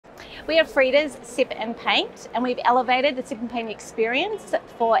We are Frida's Sip and Paint, and we've elevated the sip and paint experience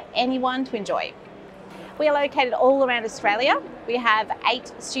for anyone to enjoy. We are located all around Australia. We have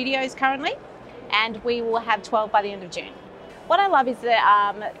 8 studios currently, and we will have 12 by the end of June. What I love is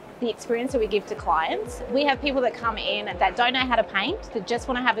the experience that we give to clients. We have people that come in that don't know how to paint, that just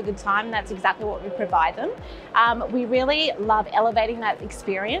want to have a good time, and that's exactly what we provide them. We really love elevating that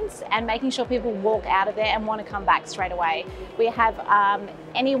experience and making sure people walk out of there and want to come back straight away. We have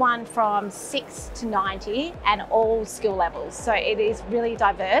anyone from 6 to 90 and all skill levels. So it is really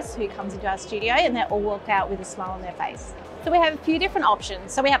diverse who comes into our studio, and they all walk out with a smile on their face. So we have a few different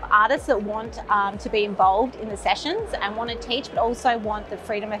options. So we have artists that want to be involved in the sessions and want to teach, but also want the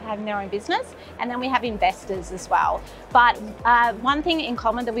freedom of having their own business. And then we have investors as well. But one thing in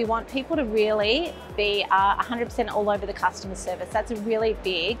common, that we want people to really be 100% all over the customer service. That's a really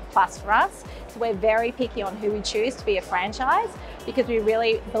big plus for us. So we're very picky on who we choose to be a franchise, because we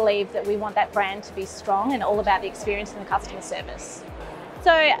really believe that we want that brand to be strong and all about the experience and the customer service.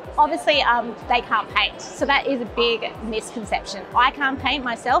 So obviously they can't paint, so that is a big misconception. I can't paint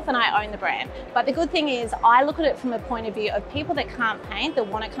myself and I own the brand. But the good thing is I look at it from a point of view of people that can't paint, that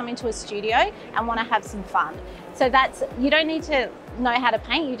want to come into a studio and want to have some fun. So you don't need to know how to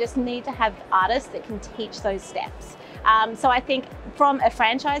paint, you just need to have artists that can teach those steps. So I think from a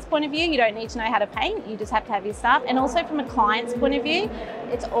franchise point of view, you don't need to know how to paint, you just have to have your staff. And also from a client's point of view,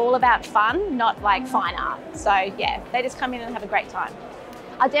 it's all about fun, not like fine art. So yeah, they just come in and have a great time.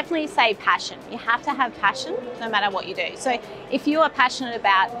 I'll definitely say passion. You have to have passion no matter what you do. So if you are passionate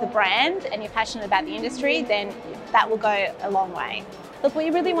about the brand and you're passionate about the industry, then that will go a long way. Look,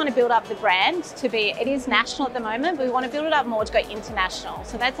 we really want to build up the brand to be, it is national at the moment, but we want to build it up more to go international.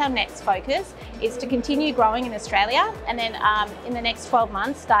 So that's our next focus, is to continue growing in Australia, and then in the next 12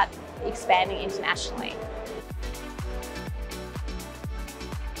 months, start expanding internationally.